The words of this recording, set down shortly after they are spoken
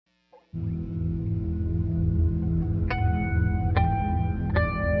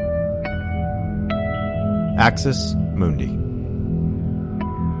Axis Mundi.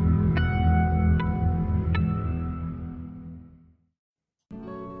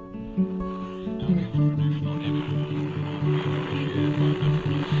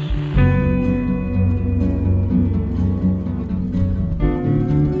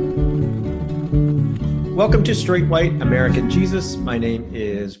 Welcome to Straight White American Jesus. My name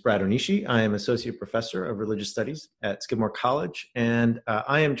is Brad Onishi. I am Associate Professor of Religious Studies at Skidmore College, and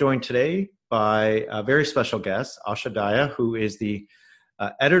I am joined today by a very special guest, Asha Daya, who is the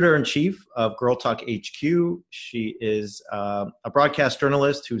Editor-in-Chief of Girl Talk HQ. She is a broadcast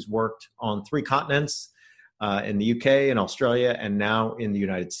journalist who's worked on 3 continents, in the UK and Australia, and now in the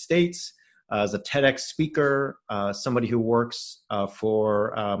United States, as a TEDx speaker, somebody who works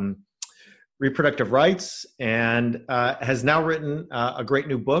for reproductive rights, and has now written a great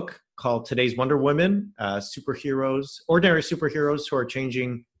new book called Today's Wonder Women, Ordinary Superheroes Who Are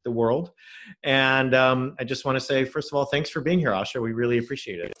Changing the World. And I just want to say, first of all, thanks for being here, Asha. We really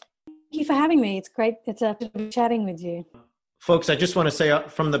appreciate it. Thank you for having me. It's great. It's a pleasure chatting with you. Folks, I just want to say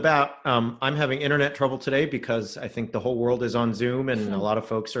from the bat, I'm having internet trouble today because I think the whole world is on Zoom and a lot of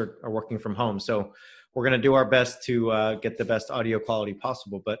folks are working from home. So we're going to do our best to get the best audio quality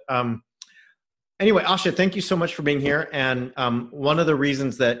possible. But anyway, Asha, thank you so much for being here. And one of the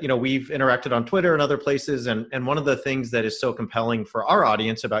reasons that, we've interacted on Twitter and other places, and one of the things that is so compelling for our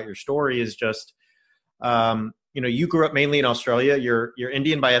audience about your story is just, you grew up mainly in Australia. You're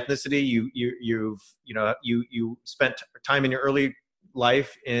Indian by ethnicity. You spent time in your early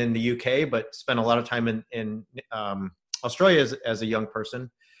life in the UK, but spent a lot of time in Australia as a young person.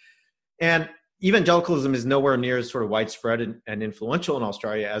 And evangelicalism is nowhere near as sort of widespread and influential in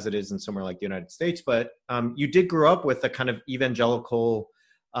Australia as it is in somewhere like the United States. But you did grow up with a kind of evangelical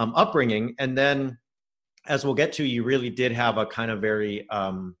upbringing. And then, as we'll get to, you really did have a kind of very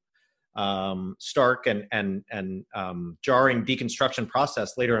stark and jarring deconstruction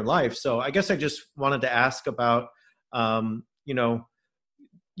process later in life. So I guess I just wanted to ask about,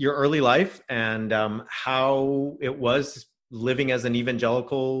 your early life and how it was living as an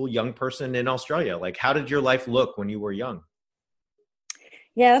evangelical young person in Australia. Like, how did your life look when you were young?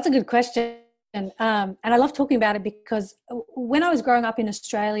 Yeah, that's a good question. And I love talking about it because when I was growing up in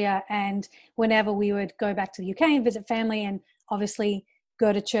Australia, and whenever we would go back to the UK and visit family, and obviously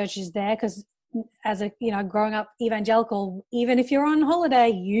go to churches there, because as a, growing up evangelical, even if you're on holiday,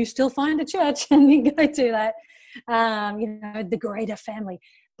 you still find a church and you go to that, the greater family.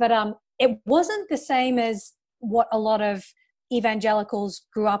 But it wasn't the same as what a lot of evangelicals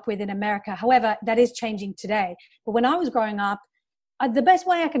grew up with in America. However, that is changing today. But when I was growing up, the best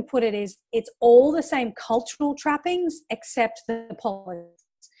way I can put it is it's all the same cultural trappings except the politics.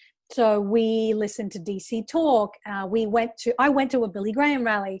 So we listened to DC Talk. I went to a Billy Graham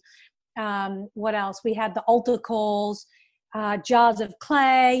rally. What else? We had the altar calls, Jars of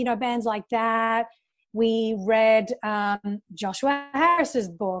Clay, bands like that. We read Joshua Harris's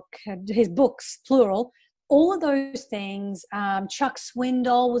book, his books, plural. All of those things. Chuck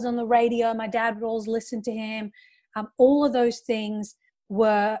Swindoll was on the radio. My dad would always listen to him. All of those things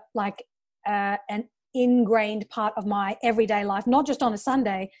were like an ingrained part of my everyday life, not just on a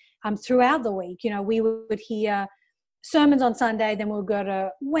Sunday, throughout the week. We would hear sermons on Sunday, then we would go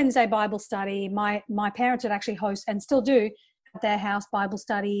to Wednesday Bible study. My parents would actually host, and still do, at their house, Bible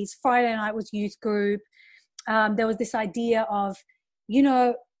studies. Friday night was youth group. There was this idea of,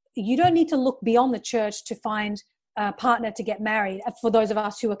 you don't need to look beyond the church to find a partner to get married. For those of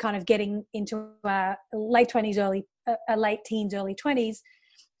us who are kind of getting into our late teens, early 20s.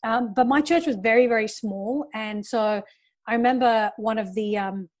 But my church was very, very small. And so I remember one of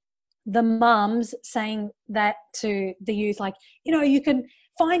the mums saying that to the youth, like, you can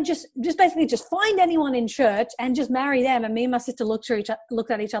find just find anyone in church and just marry them. And me and my sister looked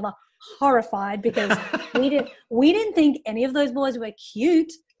at each other horrified, because we didn't think any of those boys were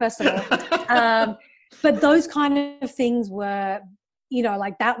cute, first of all. But those kind of things were,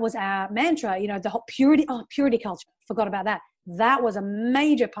 like, that was our mantra, the whole purity culture. Forgot about that. That was a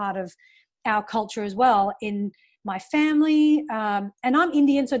major part of our culture as well in my family. And I'm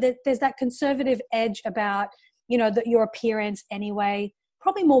Indian, so there's that conservative edge about, your appearance anyway,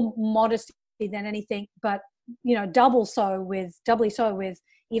 probably more modesty than anything, but, doubly so with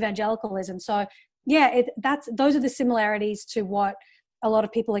evangelicalism. So yeah, those are the similarities to what a lot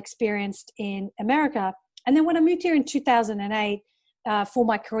of people experienced in America. And then when I moved here in 2008, for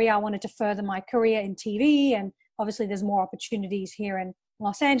my career, I wanted to further my career in TV, and obviously there's more opportunities here in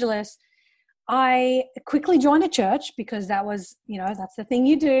Los Angeles. I quickly joined a church because that was, that's the thing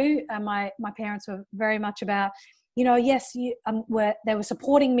you do. And my parents were very much about, they were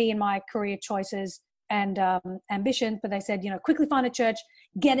supporting me in my career choices ambitions, but they said, quickly find a church,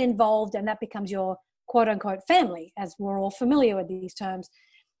 get involved, and that becomes your quote unquote family, as we're all familiar with these terms.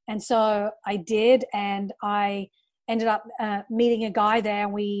 And so I did, and I ended up meeting a guy there,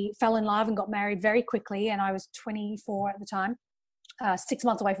 and we fell in love and got married very quickly. And I was 24 at the time, 6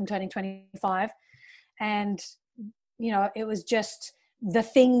 months away from turning 25. And, it was just the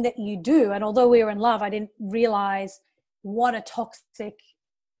thing that you do. And although we were in love, I didn't realize what a toxic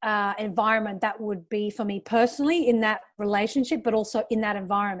environment that would be for me personally in that relationship, but also in that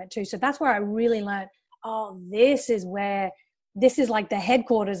environment too. So that's where I really learned, this is like the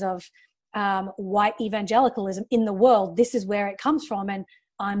headquarters of white evangelicalism in the world. This is where it comes from, and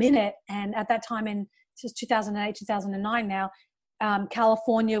I'm in it. And at that time, this is 2008, 2009 now,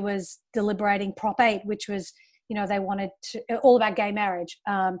 California was deliberating Prop 8, which was, they wanted to, all about gay marriage,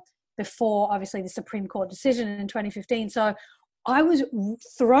 before obviously the Supreme Court decision in 2015. So I was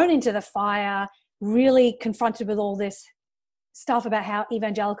thrown into the fire, really confronted with all this stuff about how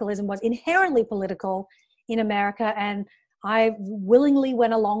evangelicalism was inherently political in America. And I willingly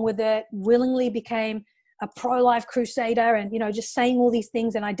went along with it, willingly became a pro-life crusader, and, just saying all these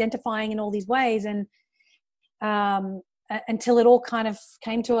things and identifying in all these ways. And until it all kind of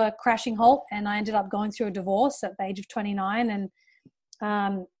came to a crashing halt, and I ended up going through a divorce at the age of 29.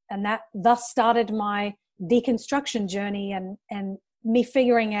 And that thus started my deconstruction journey, and me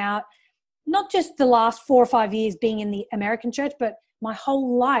figuring out not just the last 4 or 5 years being in the American church, but my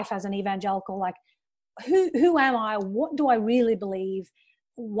whole life as an evangelical. Like, who am I? What do I really believe?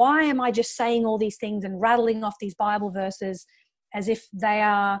 Why am I just saying all these things and rattling off these Bible verses as if they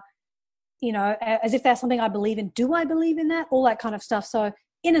are, as if that's something I believe in? Do I believe in that? All that kind of stuff. So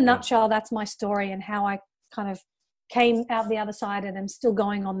in a nutshell, that's my story and how I kind of came out the other side, and I'm still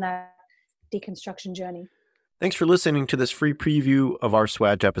going on that deconstruction journey. Thanks for listening to this free preview of our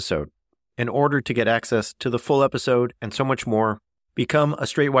Swag episode. In order to get access to the full episode and so much more, become a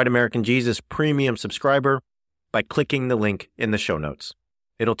Straight White American Jesus premium subscriber by clicking the link in the show notes.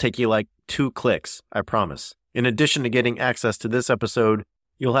 It'll take you like 2 clicks, I promise. In addition to getting access to this episode,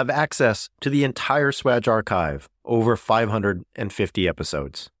 you'll have access to the entire Swag archive, over 550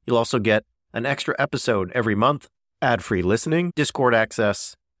 episodes. You'll also get an extra episode every month, ad-free listening, Discord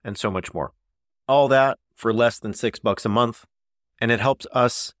access, and so much more. All that for less than $6 a month, and it helps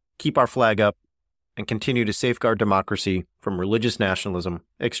us keep our flag up and continue to safeguard democracy from religious nationalism,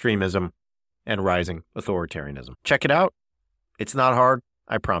 extremism, and rising authoritarianism. Check it out. It's not hard,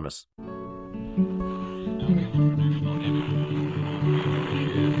 I promise.